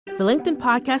The LinkedIn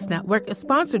Podcast Network is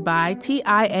sponsored by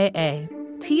TIAA.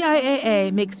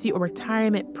 TIAA makes you a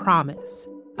retirement promise,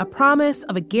 a promise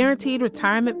of a guaranteed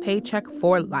retirement paycheck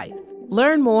for life.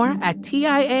 Learn more at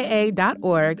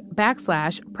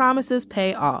TIAA.org/promises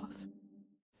pay off.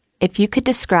 If you could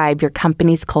describe your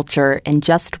company's culture in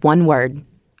just one word,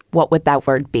 what would that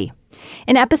word be?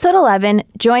 In episode 11,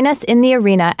 join us in the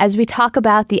arena as we talk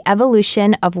about the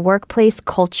evolution of workplace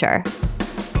culture.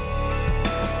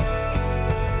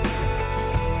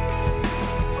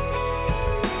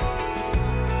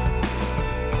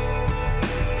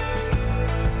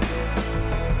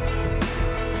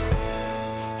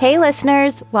 Hey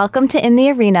listeners, welcome to In the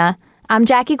Arena. I'm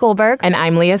Jackie Goldberg. And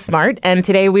I'm Leah Smart. And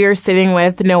today we are sitting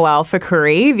with Noelle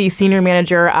Fakhoury, the Senior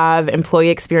Manager of Employee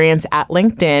Experience at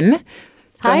LinkedIn.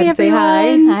 Hi,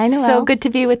 everyone. Hi, Noelle. So good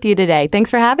to be with you today. Thanks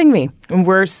for having me.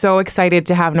 We're so excited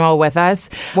to have Noelle with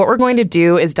us. What we're going to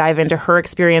do is dive into her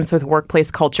experience with workplace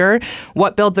culture,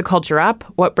 what builds a culture up,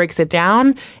 what breaks it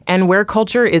down, and where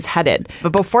culture is headed.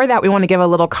 But before that, we want to give a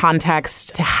little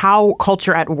context to how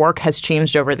culture at work has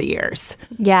changed over the years.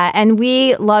 Yeah, and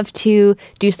we love to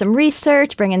do some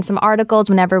research, bring in some articles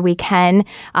whenever we can.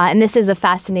 And this is a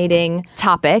fascinating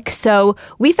topic. So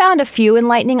we found a few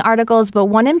enlightening articles, but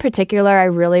one in particular I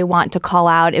really want to call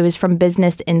out. It was from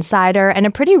Business Insider and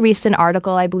a pretty recent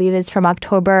article, I believe is from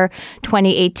October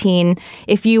 2018.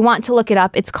 If you want to look it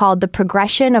up, it's called The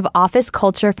Progression of Office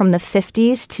Culture from the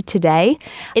 50s to Today.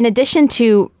 In addition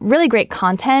to really great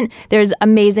content, there's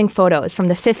amazing photos from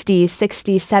the 50s,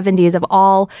 60s, 70s of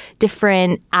all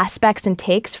different aspects and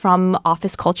takes from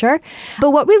office culture.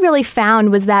 But what we really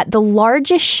found was that the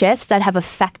largest shifts that have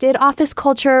affected office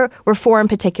culture were four in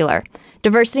particular: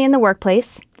 diversity in the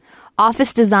workplace,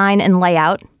 office design and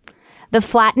layout, the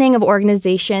flattening of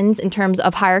organizations in terms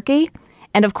of hierarchy,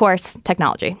 and of course,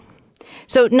 technology.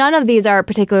 So none of these are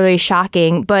particularly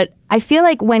shocking, but I feel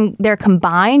like when they're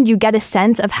combined, you get a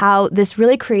sense of how this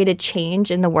really created change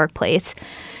in the workplace.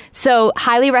 So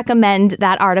highly recommend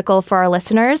that article for our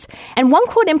listeners. And one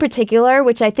quote in particular,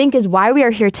 which I think is why we are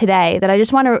here today, that I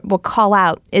just want to call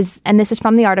out is, and this is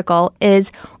from the article,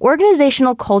 is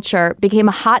organizational culture became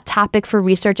a hot topic for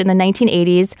research in the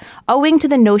 1980s, owing to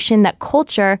the notion that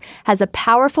culture has a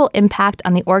powerful impact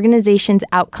on the organization's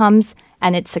outcomes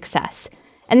and its success.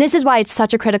 And this is why it's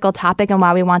such a critical topic and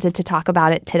why we wanted to talk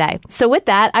about it today. So with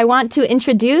that, I want to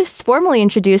formally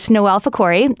introduce Noelle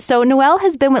Fakhoury. So Noelle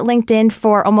has been with LinkedIn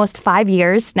for almost 5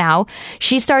 years now.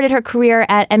 She started her career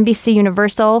at NBC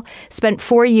Universal, spent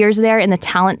 4 years there in the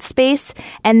talent space,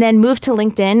 and then moved to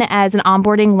LinkedIn as an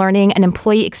onboarding, learning, and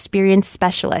employee experience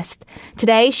specialist.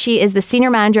 Today, she is the Senior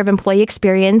Manager of Employee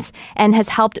Experience and has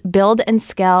helped build and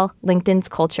scale LinkedIn's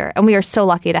culture. And we are so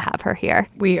lucky to have her here.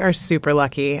 We are super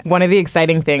lucky. One of the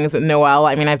exciting things with Noelle,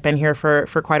 I mean, I've been here for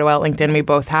quite a while at LinkedIn. We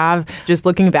both have. Just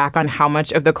looking back on how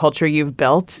much of the culture you've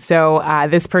built. So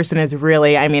this person is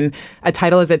really, I mean, a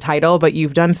title is a title, but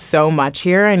you've done so much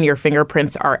here and your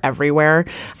fingerprints are everywhere.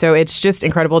 So it's just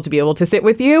incredible to be able to sit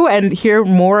with you and hear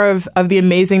more of the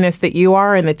amazingness that you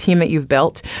are and the team that you've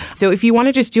built. So if you want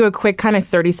to just do a quick kind of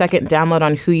 30-second download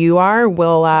on who you are,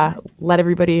 we'll let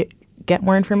everybody get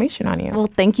more information on you. Well,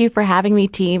 thank you for having me,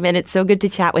 team. And it's so good to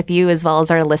chat with you as well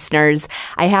as our listeners.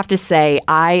 I have to say,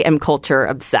 I am culture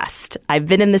obsessed. I've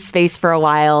been in this space for a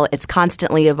while. It's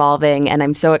constantly evolving. And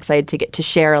I'm so excited to get to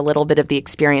share a little bit of the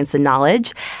experience and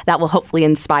knowledge that will hopefully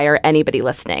inspire anybody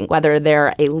listening, whether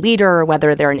they're a leader,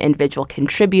 whether they're an individual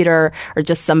contributor, or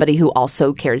just somebody who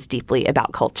also cares deeply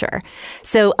about culture.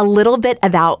 So a little bit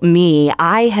about me.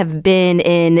 I have been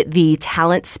in the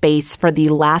talent space for the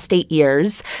last 8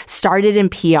 years, started in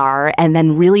PR, and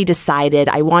then really decided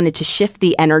I wanted to shift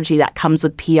the energy that comes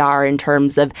with PR in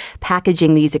terms of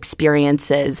packaging these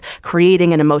experiences,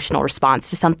 creating an emotional response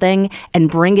to something,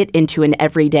 and bring it into an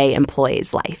everyday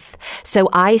employee's life. So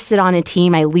I sit on a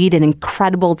team. I lead an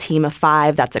incredible team of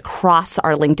 5 that's across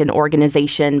our LinkedIn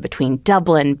organization between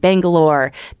Dublin,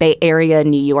 Bangalore, Bay Area,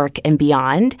 New York, and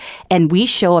beyond. And we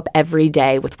show up every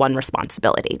day with one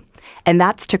responsibility. And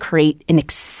that's to create an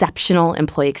exceptional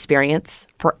employee experience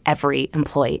for every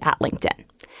employee at LinkedIn.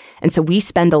 And so we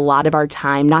spend a lot of our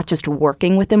time not just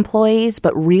working with employees,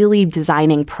 but really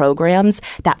designing programs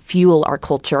that fuel our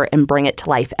culture and bring it to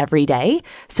life every day.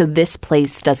 So this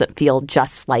place doesn't feel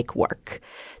just like work.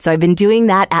 So I've been doing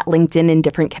that at LinkedIn in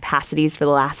different capacities for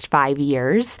the last 5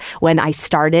 years. When I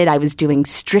started, I was doing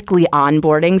strictly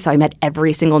onboarding. So I met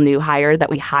every single new hire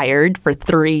that we hired for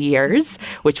 3 years,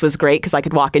 which was great because I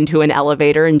could walk into an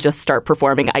elevator and just start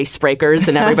performing icebreakers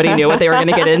and everybody knew what they were going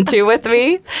to get into with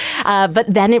me. But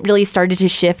then it really started to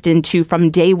shift into, from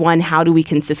day one, how do we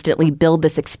consistently build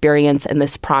this experience and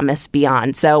this promise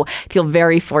beyond? So I feel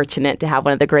very fortunate to have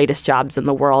one of the greatest jobs in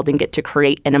the world and get to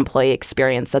create an employee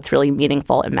experience that's really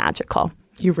meaningful and magical.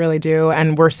 You really do.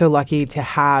 And we're so lucky to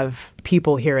have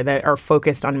people here that are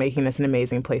focused on making this an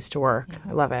amazing place to work.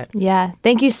 I love it. Yeah.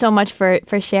 Thank you so much for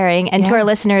sharing. And to our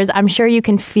listeners, I'm sure you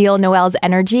can feel Noelle's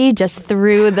energy just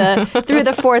through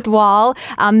the fourth wall.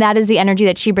 That is the energy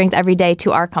that she brings every day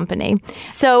to our company.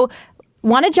 So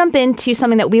want to jump into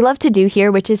something that we love to do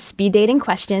here, which is speed dating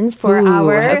questions for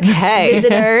our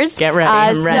visitors. Get ready.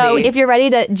 I'm ready. So if you're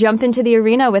ready to jump into the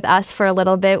arena with us for a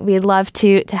little bit, we'd love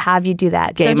to have you do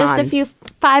that. Game so just on. a few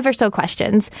 5 or so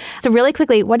questions. So really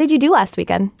quickly, what did you do last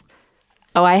weekend?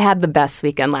 Oh, I had the best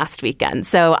weekend last weekend.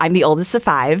 So I'm the oldest of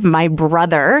 5. My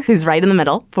brother, who's right in the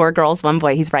middle, 4 girls, 1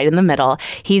 boy, he's right in the middle.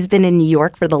 He's been in New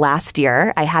York for the last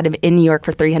year. I had him in New York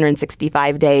for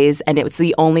 365 days, and it was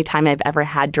the only time I've ever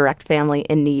had direct family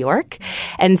in New York.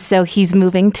 And so he's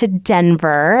moving to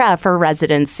Denver for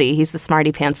residency. He's the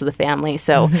smarty pants of the family.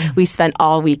 So we spent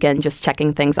all weekend just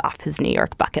checking things off his New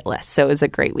York bucket list. So it was a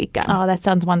great weekend. Oh, that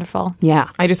sounds wonderful. Yeah.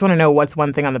 I just want to know what's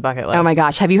one thing on the bucket list. Oh my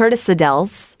gosh. Have you heard of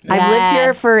Sadelle's? I've lived here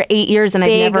for 8 years and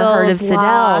Bagels, I've never heard of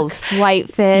Sadelle's. lox,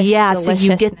 whitefish. Yeah, so you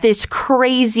delicious. get this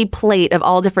crazy plate of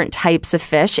all different types of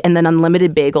fish and then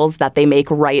unlimited bagels that they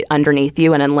make right underneath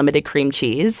you and unlimited cream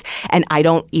cheese. And I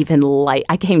don't even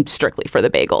I came strictly for the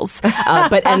bagels,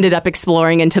 but ended up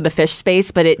exploring into the fish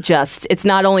space. But it's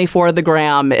not only for the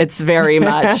gram, it's very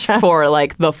much for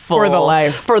like the full. For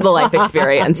the life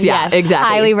experience. Yeah, Yes, exactly.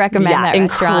 highly recommend that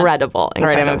restaurant. Incredible. All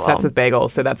right, I'm obsessed with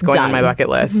bagels, so that's going on my Done. bucket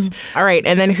list. All right,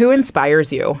 and then who inspires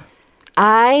you?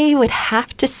 I would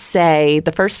have to say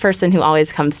the first person who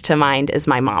always comes to mind is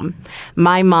my mom.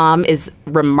 My mom is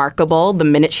remarkable. The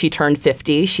minute she turned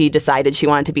 50, she decided she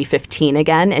wanted to be 15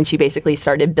 again, and she basically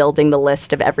started building the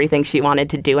list of everything she wanted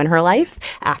to do in her life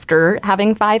after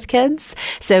having 5 kids.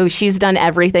 So she's done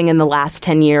everything in the last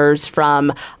 10 years,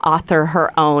 from author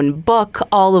her own book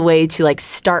all the way to like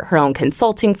start her own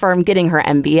consulting firm, getting her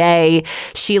MBA.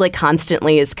 She like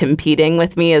constantly is competing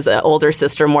with me as an older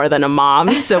sister more than a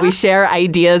mom. So we share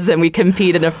ideas and we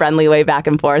compete in a friendly way back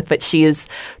and forth, but she is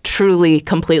truly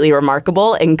completely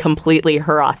remarkable and completely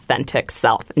her authentic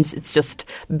self. And it's just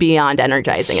beyond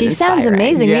energizing and inspiring. She sounds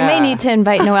amazing. Yeah. We may need to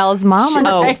invite Noelle's mom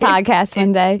on this podcast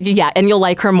one day. Yeah, and you'll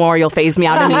like her more. You'll phase me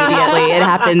out immediately. It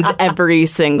happens every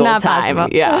single Not time.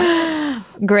 possible. Yeah.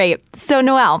 Great. So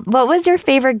Noelle, what was your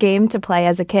favorite game to play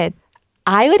as a kid?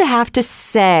 I would have to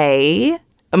say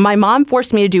my mom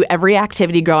forced me to do every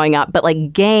activity growing up, but like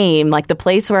the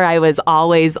place where I was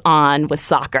always on was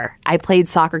soccer. I played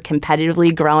soccer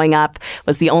competitively growing up,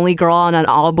 was the only girl on an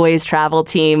all-boys travel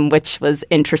team, which was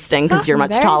interesting because you're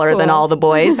much Very taller than cool. all the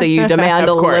boys, so you demand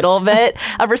a course. little bit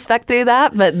of respect through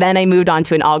that. But then I moved on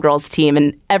to an all-girls team,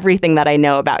 and everything that I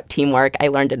know about teamwork, I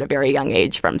learned at a very young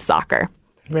age from soccer.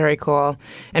 Very cool.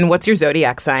 And what's your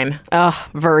zodiac sign? Oh,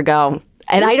 Virgo.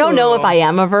 And I don't know if I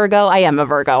am a Virgo. I am a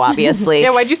Virgo, obviously.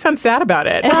 Yeah, why'd you sound sad about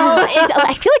it? I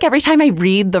feel like every time I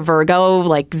read the Virgo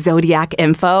like zodiac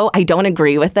info, I don't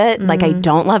agree with it. Like I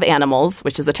don't love animals,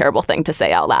 which is a terrible thing to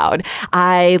say out loud.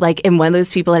 I like am one of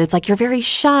those people that it's like, you're very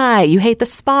shy. You hate the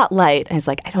spotlight. And it's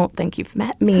like, I don't think you've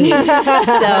met me.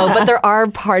 But there are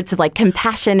parts of like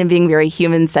compassion and being very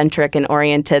human centric and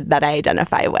oriented that I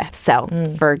identify with. So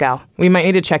Virgo. We might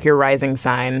need to check your rising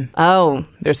sign. Oh,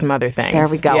 There's some other things. there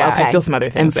we go. Yeah, Okay. I feel some other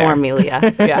things Inform there. me,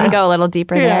 Leah. Yeah. We'll go a little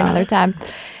deeper there another time.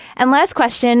 And last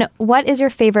question, what is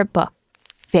your favorite book?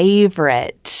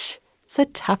 Favorite? It's a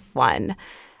tough one.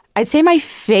 I'd say my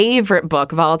favorite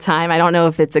book of all time, I don't know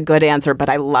if it's a good answer, but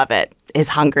I love it, is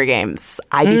Hunger Games.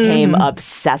 I became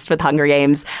obsessed with Hunger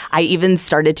Games. I even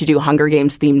started to do Hunger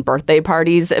Games themed birthday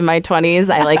parties in my 20s.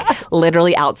 I like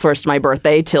literally outsourced my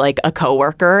birthday to like a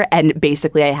coworker, and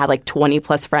basically I had like 20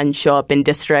 plus friends show up in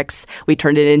districts. We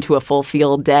turned it into a full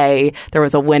field day. There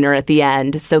was a winner at the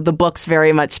end. So the books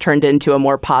very much turned into a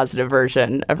more positive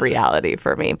version of reality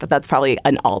for me, but that's probably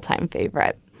an all-time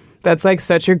favorite. That's like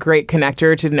such a great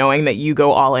connector to knowing that you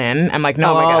go all in. I'm like,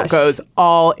 no, Oh my Noelle gosh. goes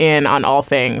all in on all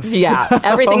things. Yeah, So,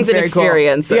 everything's an very cool.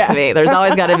 experience with Yeah. me. There's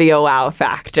always got to be a wow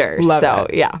factor. Love so,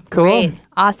 it. yeah. Cool. Great.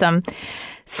 Awesome.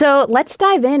 So let's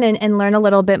dive in and learn a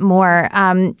little bit more.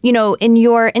 In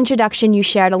your introduction, you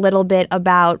shared a little bit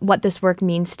about what this work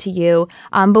means to you,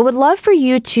 but would love for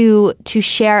you to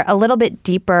share a little bit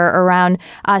deeper around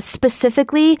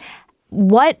specifically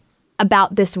what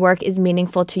about this work is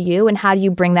meaningful to you, and how do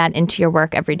you bring that into your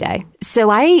work every day? So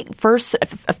I first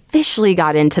officially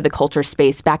got into the culture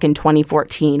space back in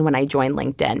 2014 when I joined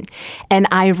LinkedIn. And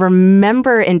I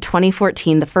remember in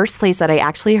 2014, the first place that I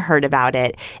actually heard about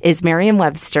it is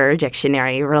Merriam-Webster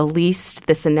Dictionary released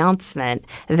this announcement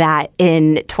that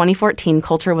in 2014,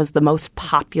 culture was the most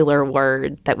popular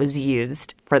word that was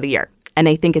used for the year. And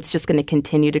I think it's just going to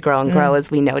continue to grow and grow as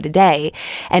we know today.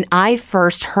 And I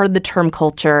first heard the term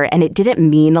culture, and it didn't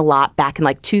mean a lot back in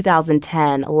like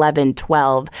 2010, 11,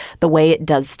 12, the way it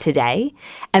does today.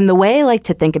 And the way I like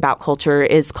to think about culture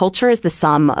is the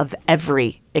sum of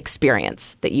every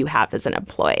experience that you have as an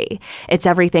employee. It's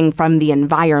everything from the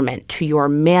environment to your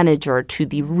manager to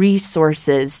the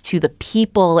resources to the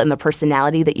people and the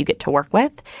personality that you get to work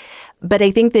with. But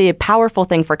I think the powerful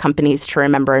thing for companies to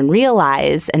remember and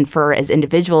realize, and for as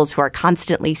individuals who are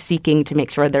constantly seeking to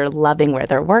make sure they're loving where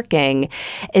they're working,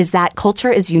 is that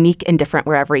culture is unique and different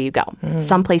wherever you go.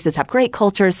 Some places have great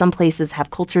cultures. Some places have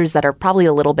cultures that are probably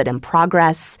a little bit in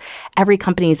progress. Every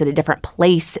company is at a different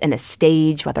place in a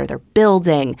stage, whether they're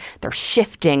building, they're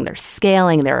shifting, they're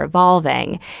scaling, they're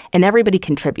evolving, and everybody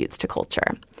contributes to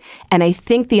culture. And I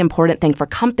think the important thing for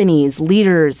companies,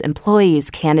 leaders,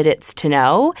 employees, candidates to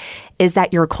know is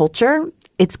that your culture,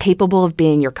 it's capable of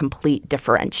being your complete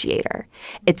differentiator.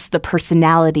 It's the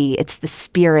personality, it's the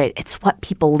spirit, it's what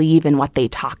people leave and what they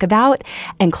talk about.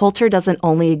 And culture doesn't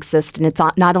only exist, and it's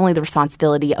not only the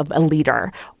responsibility of a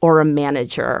leader or a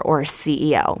manager or a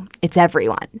CEO, it's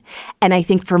everyone. And I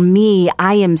think for me,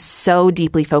 I am so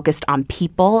deeply focused on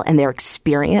people and their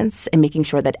experience and making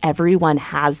sure that everyone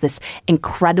has this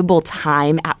incredible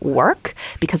time at work,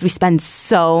 because we spend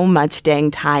so much dang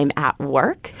time at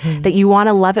work that you want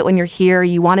to love it when you're here.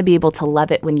 You want to be able to love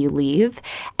it when you leave.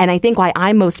 And I think why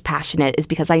I'm most passionate is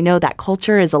because I know that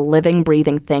culture is a living,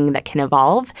 breathing thing that can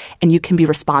evolve, and you can be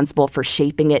responsible for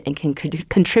shaping it and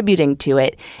contributing to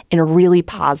it in a really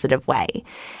positive way.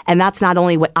 And that's not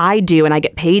only what I do and I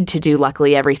get paid to do,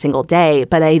 luckily, every single day,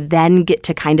 but I then get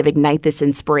to kind of ignite this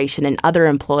inspiration in other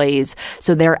employees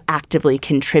so they're actively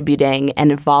contributing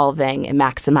and evolving and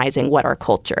maximizing what our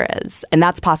culture is. And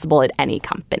that's possible at any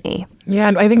company. Yeah,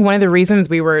 and I think one of the reasons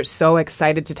we were so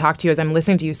excited to talk to you as I'm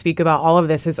listening to you speak about all of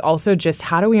this is also just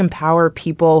how do we empower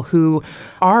people who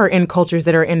are in cultures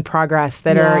that are in progress,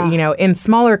 that are, in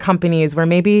smaller companies where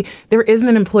maybe there isn't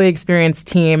an employee experience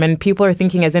team and people are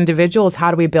thinking as individuals, how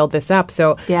do we build this up?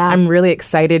 So I'm really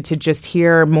excited to just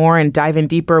hear more and dive in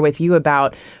deeper with you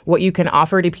about what you can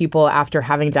offer to people after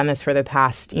having done this for the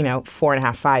past,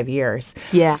 4.5, 5 years.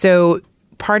 Yeah. So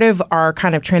part of our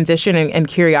kind of transition and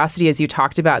curiosity, as you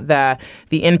talked about the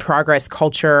in-progress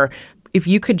culture, if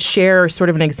you could share sort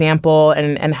of an example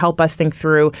and help us think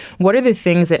through what are the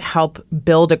things that help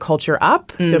build a culture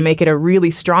up, so make it a really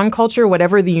strong culture,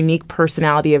 whatever the unique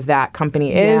personality of that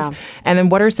company is, and then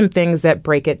what are some things that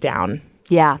break it down?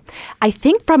 Yeah. I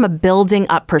think from a building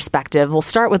up perspective, we'll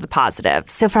start with the positive.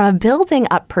 So from a building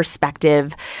up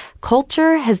perspective,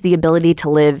 culture has the ability to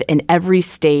live in every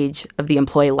stage of the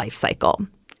employee life cycle.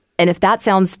 And if that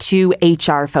sounds too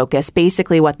HR focused,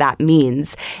 basically what that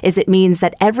means is it means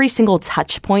that every single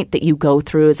touch point that you go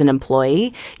through as an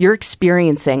employee, you're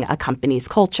experiencing a company's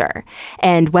culture.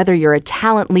 And whether you're a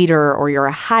talent leader or you're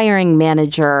a hiring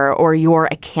manager or you're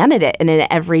a candidate and an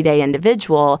everyday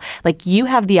individual, like you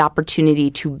have the opportunity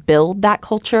to build that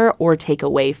culture or take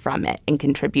away from it and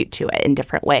contribute to it in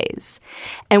different ways.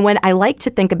 And when I like to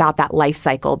think about that life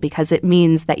cycle, because it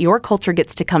means that your culture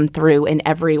gets to come through in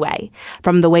every way,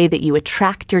 from the way that you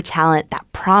attract your talent, that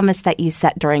promise that you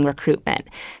set during recruitment,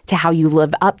 to how you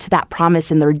live up to that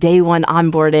promise in their day one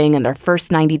onboarding and their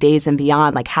first 90 days and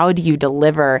beyond. Like, how do you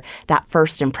deliver that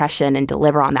first impression and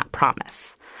deliver on that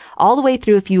promise? All the way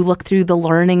through, if you look through the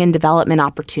learning and development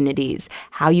opportunities,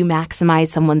 how you maximize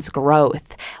someone's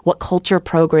growth, what culture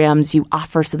programs you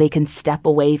offer so they can step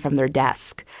away from their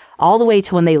desk, all the way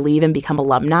to when they leave and become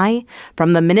alumni.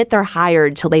 From the minute they're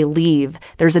hired till they leave,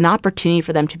 there's an opportunity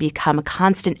for them to become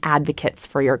constant advocates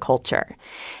for your culture.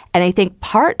 And I think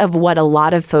part of what a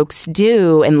lot of folks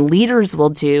do and leaders will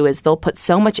do is they'll put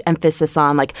so much emphasis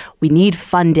on, like, we need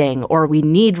funding or we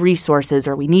need resources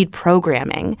or we need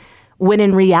programming, when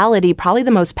in reality, probably the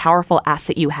most powerful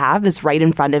asset you have is right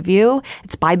in front of you.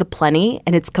 It's by the plenty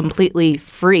and it's completely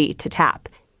free to tap.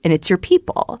 And it's your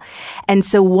people. And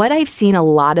so what I've seen a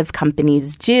lot of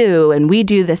companies do, and we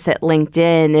do this at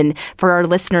LinkedIn, and for our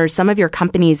listeners, some of your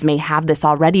companies may have this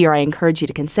already, or I encourage you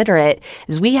to consider it,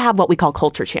 is we have what we call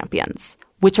culture champions.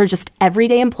 which are just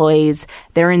everyday employees.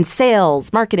 They're in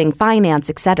sales, marketing, finance,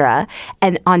 etc.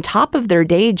 And on top of their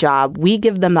day job, we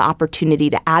give them the opportunity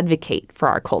to advocate for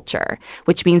our culture,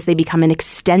 which means they become an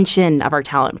extension of our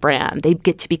talent brand. They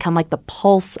get to become like the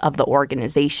pulse of the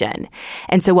organization.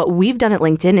 And so what we've done at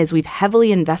LinkedIn is we've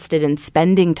heavily invested in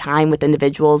spending time with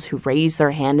individuals who raise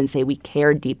their hand and say we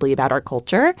care deeply about our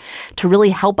culture to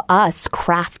really help us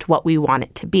craft what we want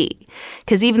it to be.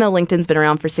 Because even though LinkedIn's been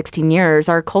around for 16 years,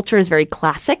 our culture is very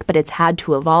classic, but it's had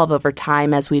to evolve over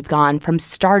time as we've gone from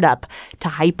startup to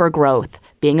hyper-growth,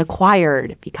 being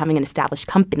acquired, becoming an established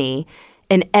company.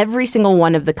 And every single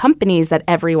one of the companies that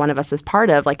every one of us is part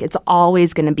of, like it's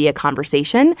always going to be a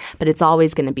conversation, but it's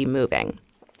always going to be moving.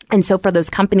 And so for those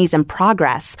companies in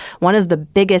progress, one of the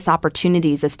biggest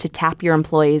opportunities is to tap your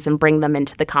employees and bring them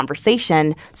into the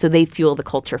conversation so they fuel the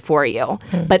culture for you.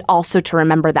 But also to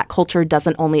remember that culture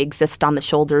doesn't only exist on the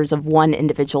shoulders of one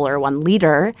individual or one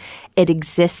leader. It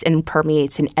exists and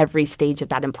permeates in every stage of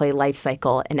that employee life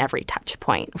cycle and every touch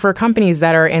point. For companies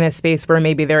that are in a space where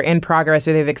maybe they're in progress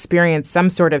or they've experienced some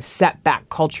sort of setback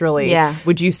culturally,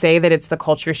 would you say that it's the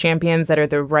culture champions that are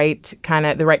the right kind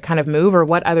of move, or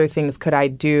what other things could I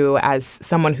do as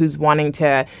someone who's wanting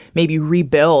to maybe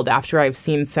rebuild after I've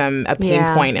seen a pain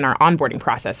point in our onboarding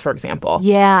process, for example?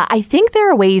 Yeah, I think there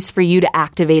are ways for you to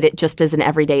activate it just as an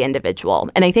everyday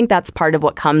individual. And I think that's part of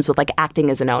what comes with like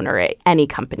acting as an owner at any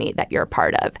company that you're a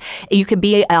part of. You could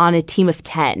be on a team of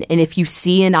 10, and if you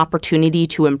see an opportunity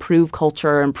to improve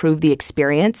culture, improve the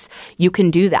experience, you can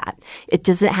do that. It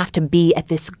doesn't have to be at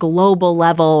this global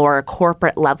level or a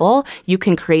corporate level. You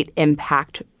can create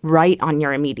impact right on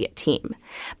your immediate team.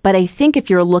 But I think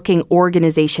if you're looking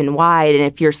organization-wide and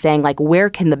if you're saying, like, where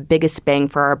can the biggest bang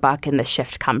for our buck and the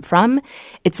shift come from,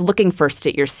 it's looking first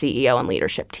at your CEO and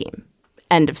leadership team.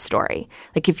 End of story.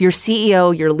 Like, if your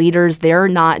CEO, your leaders, they're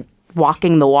not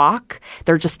walking the walk,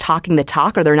 they're just talking the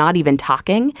talk, or they're not even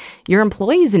talking, your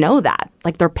employees know that.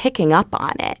 Like, they're picking up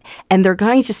on it, and they're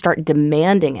going to start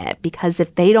demanding it, because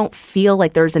if they don't feel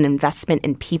like there's an investment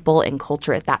in people and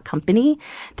culture at that company,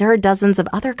 there are dozens of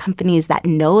other companies that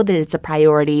know that it's a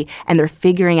priority, and they're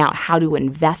figuring out how to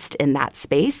invest in that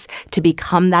space to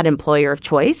become that employer of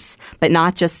choice, but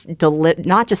not just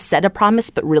set a promise,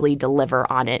 but really deliver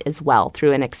on it as well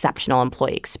through an exceptional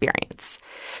employee experience.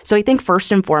 So I think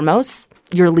first and foremost,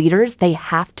 your leaders, they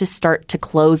have to start to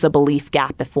close a belief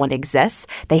gap if one exists.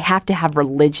 They have to have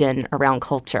religion around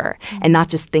culture and not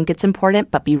just think it's important,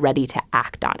 but be ready to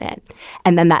act on it.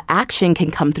 And then that action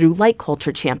can come through like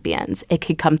culture champions. It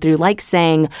could come through like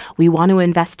saying, we want to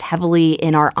invest heavily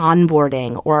in our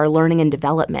onboarding or our learning and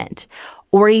development.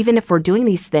 Or even if we're doing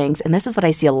these things, and this is what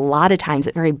I see a lot of times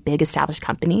at very big established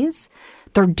companies,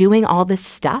 they're doing all this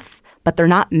stuff, but they're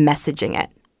not messaging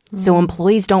it. So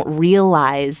employees don't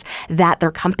realize that their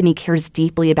company cares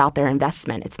deeply about their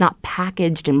investment. It's not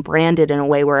packaged and branded in a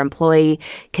way where an employee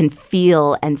can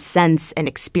feel and sense and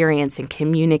experience and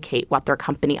communicate what their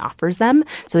company offers them.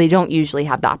 So they don't usually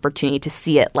have the opportunity to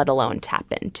see it, let alone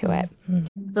tap into it.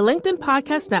 The LinkedIn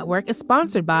Podcast Network is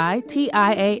sponsored by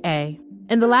TIAA.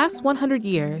 In the last 100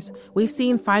 years, we've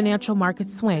seen financial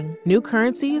markets swing, new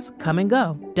currencies come and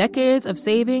go, decades of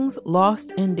savings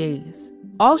lost in days.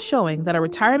 All showing that a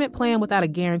retirement plan without a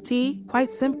guarantee, quite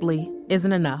simply,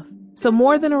 isn't enough. So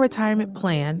more than a retirement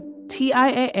plan,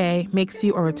 TIAA makes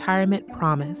you a retirement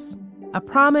promise. A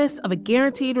promise of a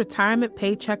guaranteed retirement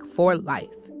paycheck for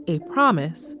life. A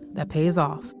promise that pays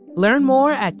off. Learn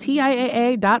more at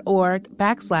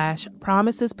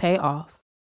TIAA.org/promisespayoff.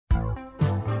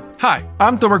 Hi,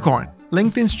 I'm Tomer Cohen,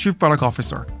 LinkedIn's Chief Product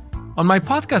Officer. On my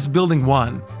podcast, Building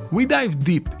One, we dive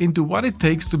deep into what it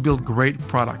takes to build great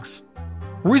products.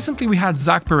 Recently, we had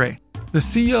Zach Perret, the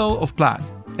CEO of Plaid,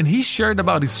 and he shared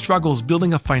about his struggles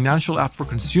building a financial app for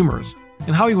consumers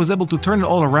and how he was able to turn it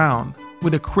all around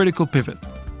with a critical pivot.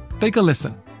 Take a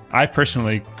listen. I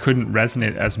personally couldn't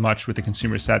resonate as much with the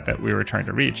consumer set that we were trying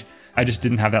to reach. I just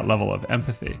didn't have that level of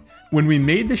empathy. When we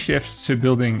made the shift to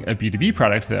building a B2B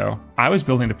product, though, I was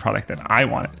building the product that I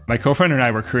wanted. My co-founder and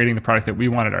I were creating the product that we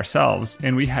wanted ourselves,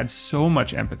 and we had so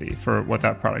much empathy for what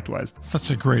that product was.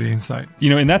 Such a great insight.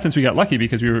 In that sense, we got lucky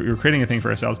because we were creating a thing for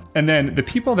ourselves. And then the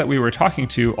people that we were talking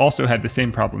to also had the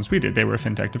same problems we did. They were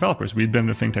fintech developers. We'd been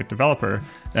a fintech developer.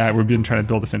 We'd been trying to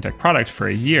build a fintech product for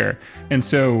a year. And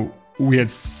so we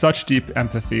had such deep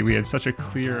empathy. We had such a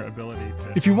clear ability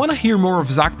to... If you want to hear more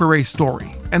of Zach Perret's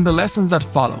story and the lessons that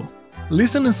follow,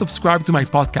 listen and subscribe to my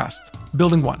podcast,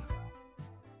 Building One.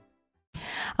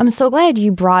 I'm so glad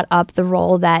you brought up the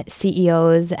role that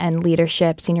CEOs and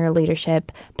senior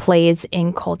leadership plays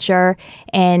in culture.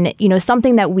 And,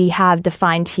 something that we have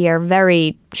defined here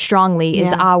very strongly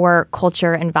is our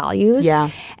culture and values. Yeah.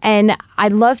 And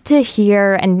I'd love to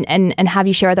hear and have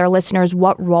you share with our listeners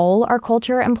what role our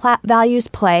culture and values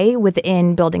play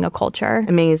within building a culture.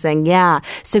 Amazing. Yeah.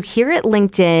 So here at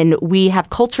LinkedIn, we have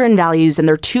culture and values, and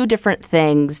they're two different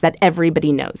things that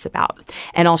everybody knows about.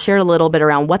 And I'll share a little bit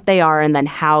around what they are and then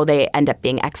how they end up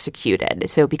being executed.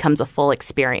 So it becomes a full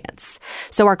experience.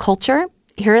 So our culture,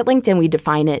 here at LinkedIn, we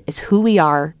define it as who we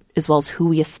are as well as who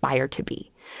we aspire to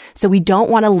be. So we don't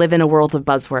want to live in a world of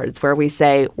buzzwords where we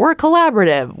say, we're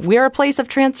collaborative, we're a place of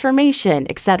transformation,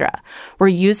 etc. We're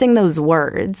using those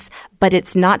words, but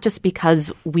it's not just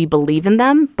because we believe in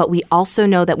them, but we also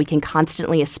know that we can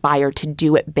constantly aspire to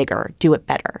do it bigger, do it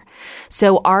better.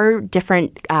 So our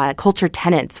different culture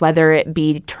tenets, whether it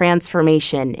be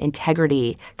transformation,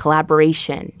 integrity,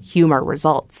 collaboration, humor,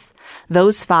 results,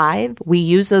 those 5, we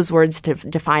use those words to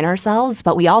define ourselves,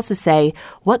 but we also say,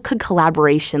 what could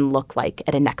collaboration look like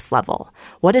at a next level?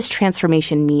 What does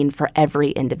transformation mean for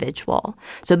every individual?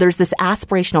 So there's this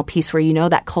aspirational piece where you know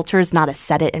that culture is not a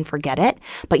set it and forget it,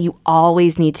 but you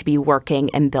always need to be working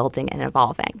and building and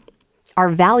evolving. Our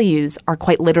values are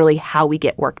quite literally how we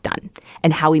get work done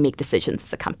and how we make decisions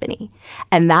as a company.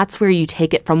 And that's where you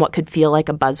take it from what could feel like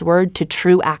a buzzword to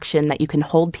true action that you can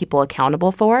hold people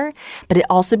accountable for, but it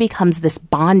also becomes this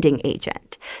bonding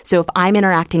agent. So if I'm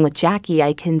interacting with Jackie,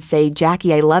 I can say,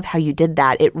 Jackie, I love how you did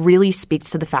that. It really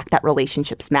speaks to the fact that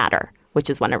relationships matter, which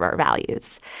is one of our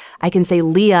values. I can say,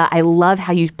 Leah, I love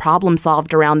how you problem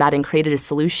solved around that and created a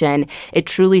solution. It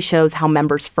truly shows how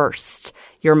members first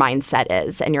your mindset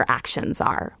is and your actions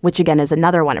are, which again is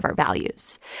another one of our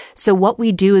values. So what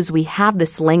we do is we have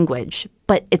this language,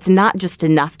 but it's not just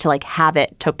enough to have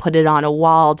it, to put it on a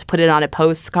wall, to put it on a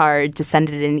postcard, to send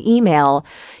it in an email.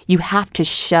 You have to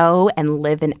show and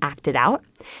live and act it out.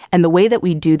 And the way that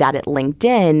we do that at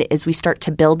LinkedIn is we start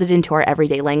to build it into our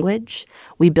everyday language.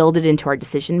 We build it into our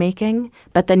decision making,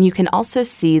 but then you can also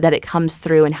see that it comes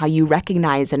through in how you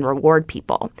recognize and reward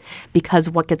people, because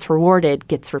what gets rewarded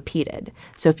gets repeated.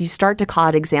 So if you start to call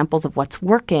out examples of what's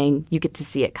working, you get to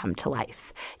see it come to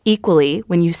life. Equally,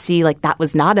 when you see that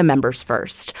was not a members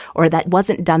first, or that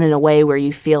wasn't done in a way where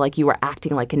you feel like you were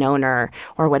acting like an owner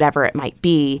or whatever it might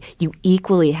be, you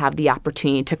equally have the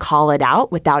opportunity to call it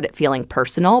out without it feeling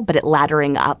personal, but it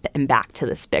laddering up and back to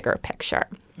this bigger picture.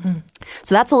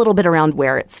 So that's a little bit around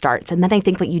where it starts. And then I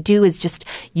think what you do is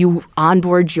just you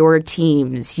onboard your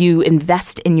teams, you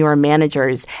invest in your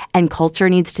managers, and culture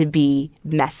needs to be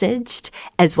messaged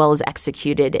as well as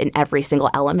executed in every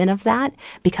single element of that,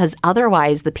 because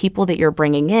otherwise the people that you're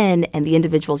bringing in and the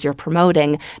individuals you're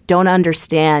promoting don't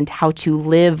understand how to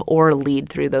live or lead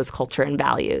through those culture and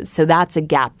values. So that's a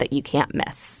gap that you can't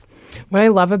miss. What I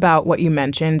love about what you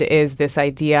mentioned is this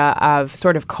idea of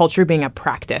sort of culture being a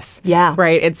practice. Yeah.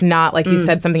 Right? It's not like you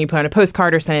said something you put on a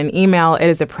postcard or send an email. It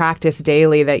is a practice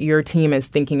daily that your team is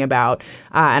thinking about.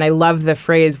 And I love the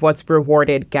phrase, what's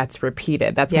rewarded gets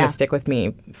repeated. That's going to stick with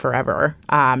me forever,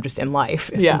 just in life.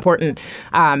 It's important.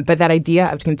 But that idea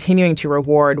of continuing to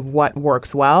reward what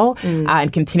works well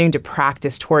and continuing to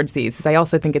practice towards these. Is I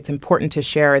also think it's important to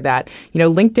share that,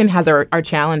 LinkedIn has our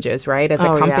challenges, right? As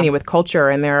a company with culture,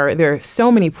 and there are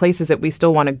so many places that we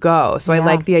still want to go. So I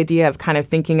like the idea of kind of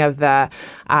thinking of the,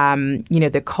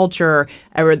 the culture,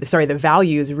 the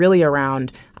values really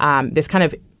around this kind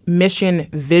of mission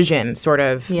vision sort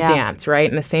of dance, right?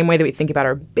 In the same way that we think about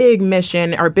our big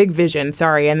mission, our big vision,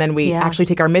 and then we actually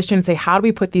take our mission and say, how do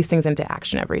we put these things into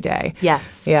action every day?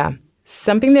 Yes. Yeah.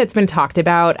 Something that's been talked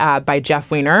about by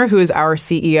Jeff Weiner, who is our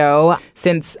CEO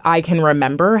since I can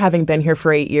remember, having been here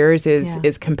for 8 years,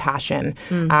 is compassion.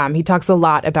 He talks a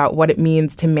lot about what it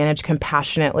means to manage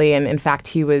compassionately. And in fact,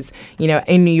 he was,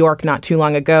 in New York not too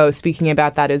long ago speaking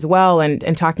about that as well,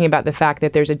 and talking about the fact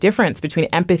that there's a difference between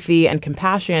empathy and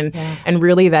compassion. And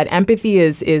really that empathy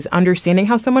is understanding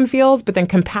how someone feels, but then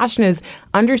compassion is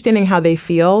understanding how they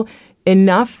feel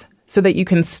enough so that you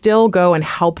can still go and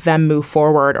help them move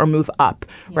forward or move up,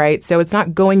 right? So it's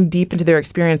not going deep into their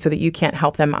experience so that you can't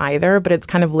help them either, but it's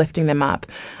kind of lifting them up.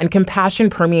 And compassion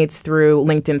permeates through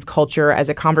LinkedIn's culture as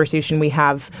a conversation we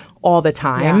have all the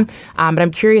time. But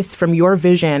I'm curious, from your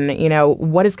vision,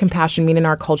 what does compassion mean in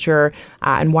our culture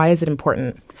and why is it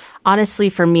important? Honestly,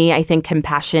 for me, I think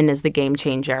compassion is the game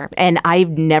changer. And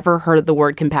I've never heard the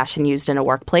word compassion used in a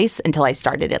workplace until I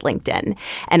started at LinkedIn.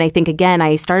 And I think, again,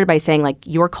 I started by saying,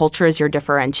 your culture is your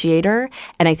differentiator.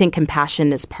 And I think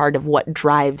compassion is part of what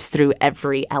drives through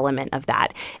every element of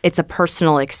that. It's a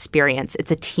personal experience.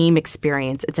 It's a team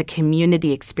experience. It's a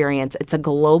community experience. It's a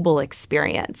global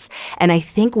experience. And I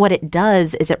think what it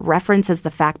does is it references the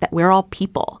fact that we're all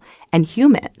people and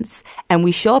humans, and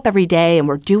we show up every day and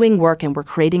we're doing work and we're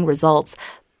creating results,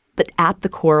 But at the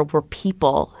core, we're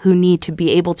people who need to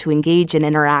be able to engage and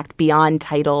interact beyond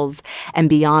titles and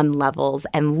beyond levels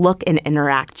and look and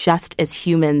interact just as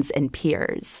humans and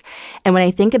peers. And when I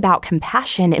think about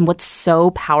compassion and what's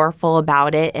so powerful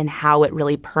about it and how it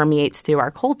really permeates through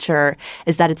our culture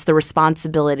is that it's the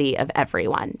responsibility of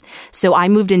everyone. So I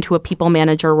moved into a people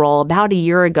manager role about a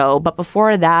year ago, but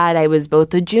before that, I was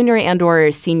both a junior and or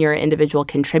a senior individual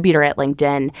contributor at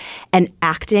LinkedIn, and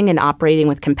acting and operating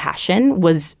with compassion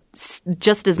was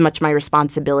just as much my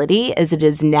responsibility as it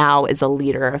is now as a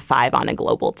leader of 5 on a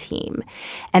global team.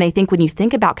 And I think when you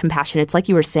think about compassion, it's like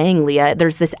you were saying, Leah,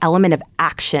 there's this element of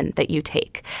action that you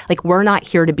take. Like, we're not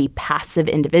here to be passive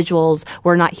individuals.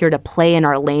 We're not here to play in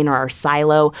our lane or our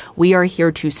silo. We are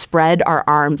here to spread our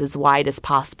arms as wide as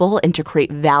possible and to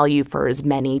create value for as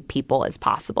many people as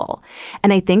possible.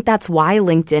 And I think that's why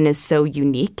LinkedIn is so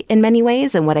unique in many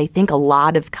ways. And what I think a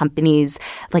lot of companies,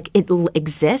 like, it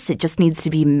exists, it just needs to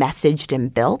be messaged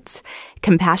and built.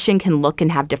 Compassion can look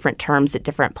and have different terms at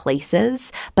different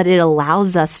places, but it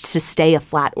allows us to stay a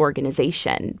flat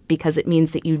organization because it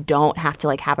means that you don't have to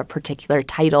have a particular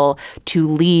title to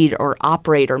lead or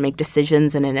operate or make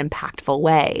decisions in an impactful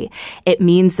way. It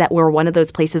means that we're one of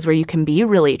those places where you can be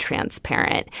really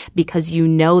transparent because you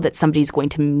know that somebody's going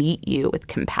to meet you with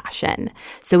compassion.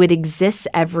 So it exists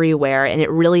everywhere and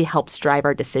it really helps drive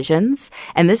our decisions.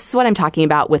 And this is what I'm talking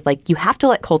about with you have to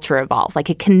let culture evolve.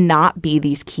 It cannot be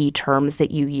these key terms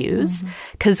that you use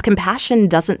because compassion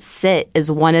doesn't sit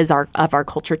as one of our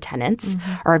culture tenets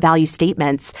or our value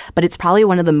statements, but it's probably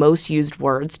one of the most used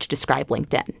words to describe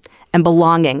LinkedIn. And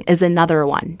belonging is another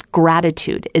one.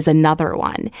 Gratitude is another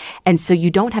one. And so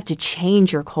you don't have to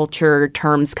change your culture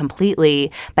terms completely,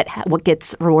 but what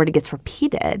gets rewarded gets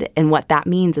repeated. And what that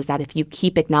means is that if you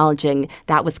keep acknowledging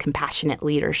that was compassionate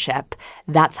leadership,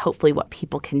 that's hopefully what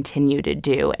people continue to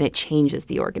do, and it changes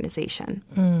the organization.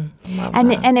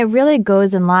 And it really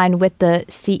goes in line with the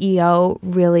CEO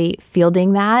really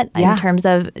fielding that in terms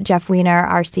of Jeff Weiner,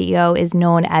 our CEO, is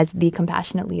known as the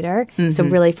compassionate leader. So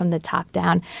really from the top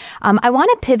down. I want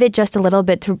to pivot just a little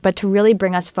bit, but to really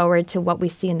bring us forward to what we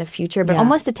see in the future, but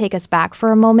almost to take us back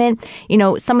for a moment.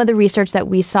 Some of the research that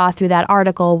we saw through that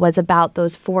article was about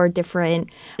those 4 different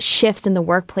shifts in the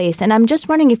workplace. And I'm just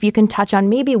wondering if you can touch on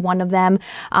maybe one of them,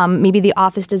 maybe the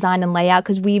office design and layout,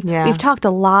 because we've talked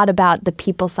a lot about the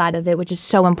people side of it, which is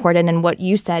so important. And what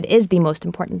you said is the most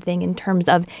important thing in terms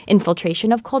of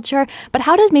infiltration of culture. But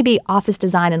how does maybe office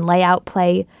design and layout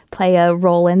play a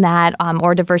role in that,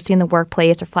 or diversity in the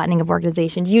workplace or flattening of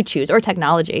organizations? You choose, or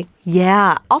technology.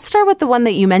 Yeah, I'll start with the one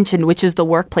that you mentioned, which is the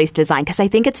workplace design, because I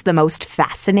think it's the most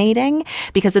fascinating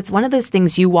because it's one of those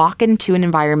things you walk into an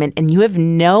environment and you have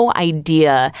no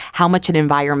idea how much an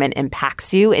environment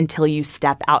impacts you until you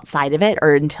step outside of it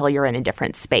or until you're in a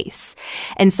different space.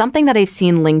 And something that I've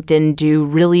seen LinkedIn do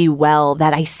really well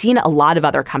that I've seen a lot of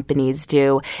other companies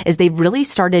do is they've really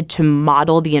started to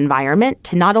model the environment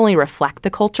to not only reflect the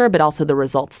culture, but also the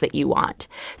results that you want.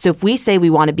 So if we say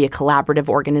we want to be a collaborative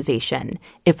organization,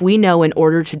 if we know in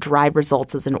order to drive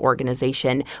results as an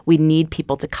organization, we need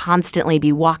people to constantly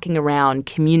be walking around,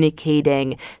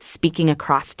 communicating, speaking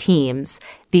across teams,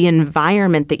 the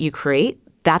environment that you create,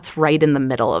 that's right in the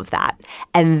middle of that.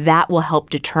 And that will help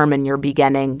determine your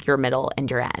beginning, your middle, and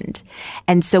your end.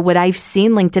 And so what I've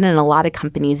seen LinkedIn and a lot of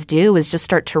companies do is just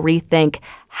start to rethink,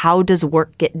 how does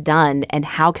work get done and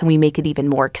how can we make it even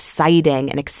more exciting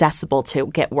and accessible to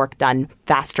get work done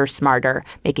faster, smarter,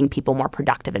 making people more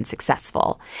productive and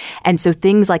successful. And so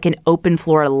things like an open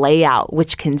floor layout,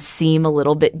 which can seem a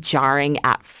little bit jarring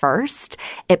at first,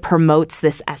 it promotes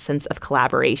this essence of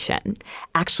collaboration.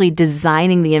 Actually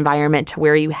designing the environment to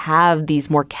where you have these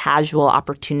more casual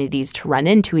opportunities to run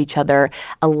into each other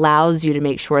allows you to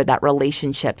make sure that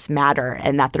relationships matter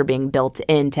and that they're being built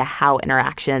into how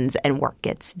interactions and work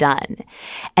gets done.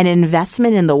 An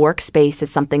investment in the workspace is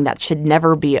something that should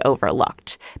never be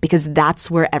overlooked because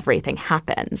that's where everything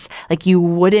happens. You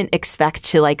wouldn't expect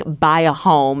to buy a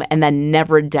home and then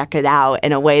never deck it out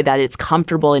in a way that it's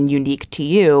comfortable and unique to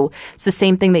you. It's the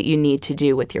same thing that you need to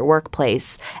do with your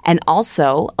workplace, and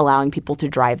also allowing people to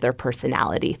drive their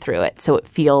personality through it so it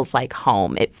feels like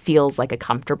home. It feels like a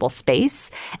comfortable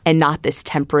space and not this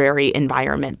temporary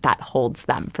environment that holds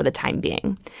them for the time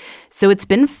being. So it's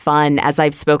been fun as I've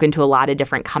I've spoken to a lot of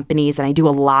different companies and I do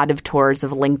a lot of tours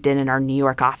of LinkedIn in our New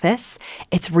York office.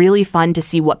 It's really fun to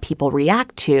see what people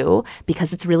react to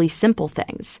because it's really simple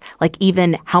things. Like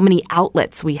even how many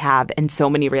outlets we have in so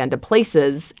many random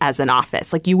places as an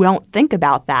office. Like you don't think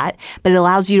about that, but it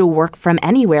allows you to work from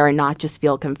anywhere and not just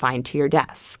feel confined to your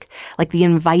desk. Like the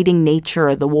inviting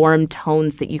nature, the warm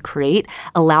tones that you create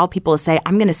allow people to say,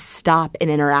 I'm going to stop and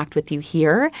interact with you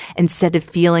here instead of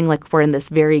feeling like we're in this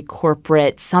very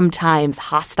corporate, sometimes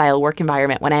hostile work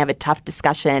environment. When I have a tough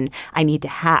discussion I need to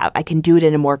have, I can do it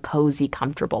in a more cozy,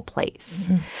 comfortable place.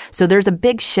 Mm-hmm. So there's a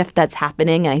big shift that's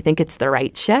happening, and I think it's the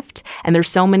right shift. And there's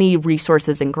so many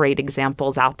resources and great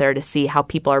examples out there to see how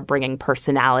people are bringing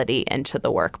personality into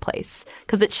the workplace.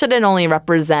 Because it shouldn't only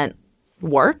represent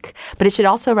work, but it should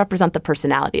also represent the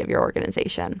personality of your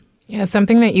organization. Yeah,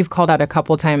 something that you've called out a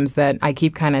couple times that I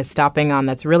keep kind of stopping on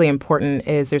that's really important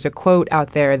is there's a quote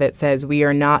out there that says, we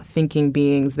are not thinking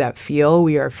beings that feel,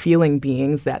 we are feeling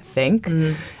beings that think.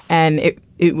 Mm. And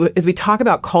as we talk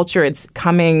about culture, it's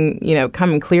coming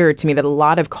clearer to me that a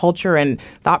lot of culture and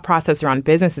thought process around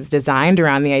business is designed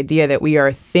around the idea that we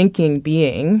are thinking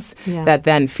beings that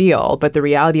then feel. But the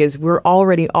reality is we're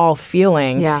already all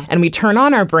feeling, and we turn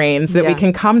on our brains that we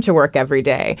can come to work every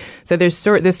day. So there's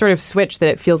this sort of switch that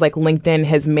it feels like LinkedIn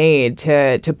has made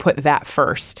to put that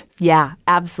first. Yeah,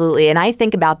 absolutely. And I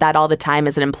think about that all the time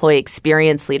as an employee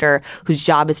experience leader whose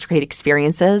job is to create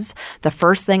experiences. The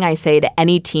first thing I say to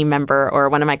any team member or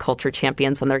one of my culture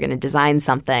champions when they're going to design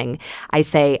something, I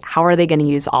say, how are they going to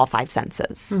use all 5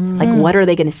 senses? Mm-hmm. Like, what are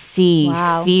they going to see,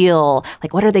 feel?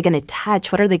 Like, what are they going to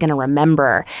touch? What are they going to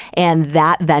remember? And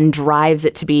that then drives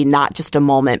it to be not just a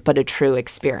moment, but a true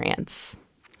experience.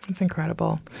 That's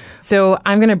incredible. So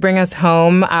I'm going to bring us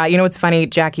home. What's funny,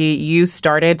 Jackie, you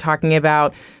started talking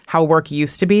about how work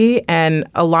used to be. And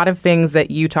a lot of things that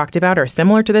you talked about are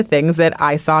similar to the things that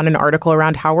I saw in an article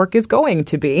around how work is going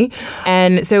to be.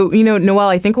 And so, Noelle,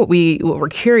 I think what we're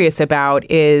curious about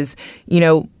is,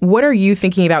 what are you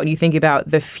thinking about when you think about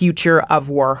the future of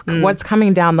work? What's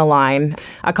coming down the line?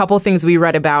 A couple of things we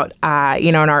read about,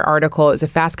 in our article, is a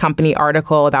Fast Company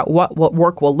article about what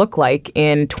work will look like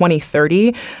in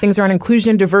 2030. Things around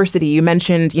inclusion and diversity. You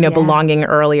mentioned, belonging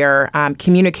earlier,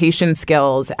 communication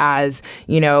skills as,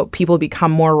 people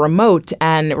become more remote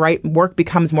and work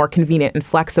becomes more convenient and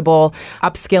flexible,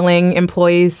 upskilling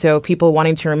employees, so people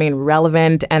wanting to remain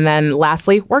relevant, and then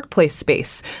lastly, workplace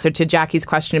space. So to Jackie's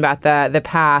question about the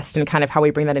past and kind of how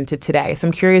we bring that into today. So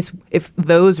I'm curious if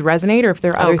those resonate or if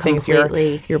there are other things you're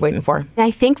waiting for. I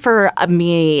think for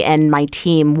me and my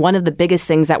team, one of the biggest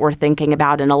things that we're thinking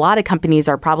about, and a lot of companies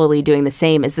are probably doing the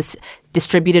same, is this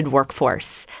distributed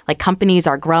workforce. Like companies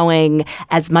are growing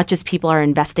as much as people are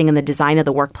investing in the design of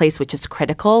the workplace, which is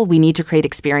critical. We need to create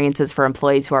experiences for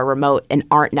employees who are remote and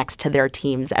aren't next to their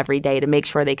teams every day to make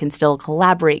sure they can still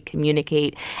collaborate,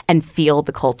 communicate, and feel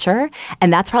the culture.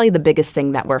 And that's probably the biggest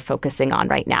thing that we're focusing on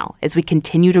right now. As we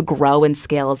continue to grow and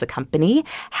scale as a company,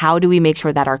 how do we make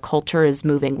sure that our culture is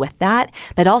moving with that?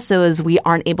 But also, as we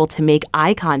aren't able to make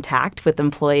eye contact with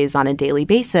employees on a daily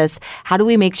basis, how do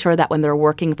we make sure that when they're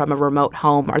working from a remote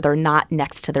home or they're not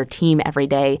next to their team every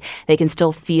day, they can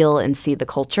still feel and see the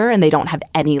culture and they don't have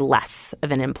any less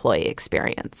of an employee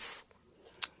experience?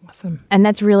 Awesome. And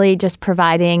that's really just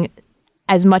providing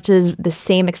as much as the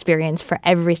same experience for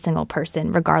every single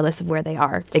person, regardless of where they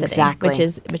are sitting, exactly.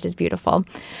 which is beautiful.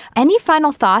 Any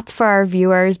final thoughts for our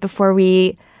viewers before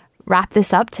we wrap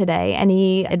this up today?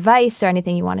 Any advice or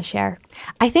anything you want to share?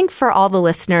 I think for all the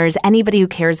listeners, anybody who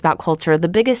cares about culture, the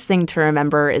biggest thing to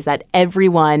remember is that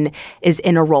everyone is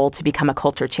in a role to become a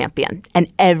culture champion,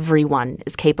 and everyone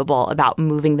is capable about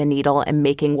moving the needle and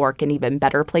making work an even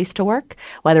better place to work,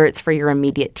 whether it's for your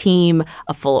immediate team,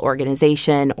 a full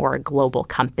organization, or a global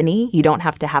company. You don't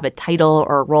have to have a title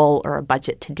or a role or a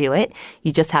budget to do it.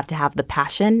 You just have to have the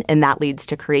passion, and that leads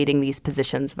to creating these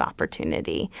positions of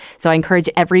opportunity. So I encourage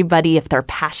everybody, if they're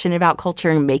passionate about culture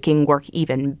and making work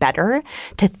even better,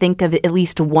 to think of at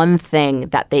least one thing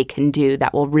that they can do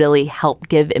that will really help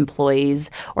give employees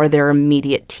or their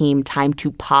immediate team time to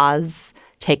pause,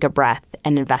 take a breath,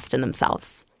 and invest in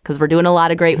themselves. Because we're doing a lot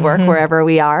of great work wherever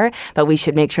we are, but we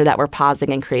should make sure that we're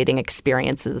pausing and creating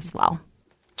experiences as well.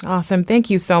 Awesome.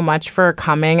 Thank you so much for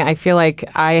coming. I feel like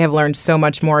I have learned so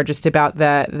much more just about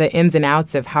the ins and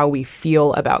outs of how we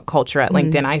feel about culture at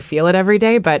LinkedIn. I feel it every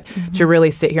day, but to really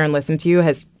sit here and listen to you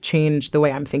has changed the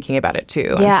way I'm thinking about it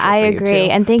too. Yeah, I agree.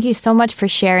 And thank you so much for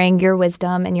sharing your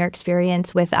wisdom and your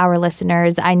experience with our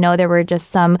listeners. I know there were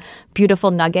just some beautiful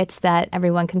nuggets that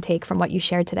everyone can take from what you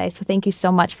shared today. So thank you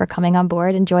so much for coming on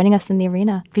board and joining us in the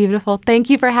arena. Beautiful. Thank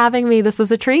you for having me. This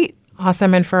was a treat.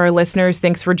 Awesome. And for our listeners,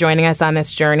 thanks for joining us on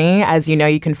this journey. As you know,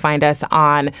 you can find us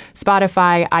on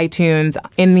Spotify, iTunes,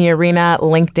 In the Arena,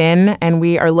 LinkedIn, and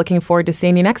we are looking forward to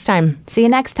seeing you next time. See you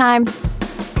next time.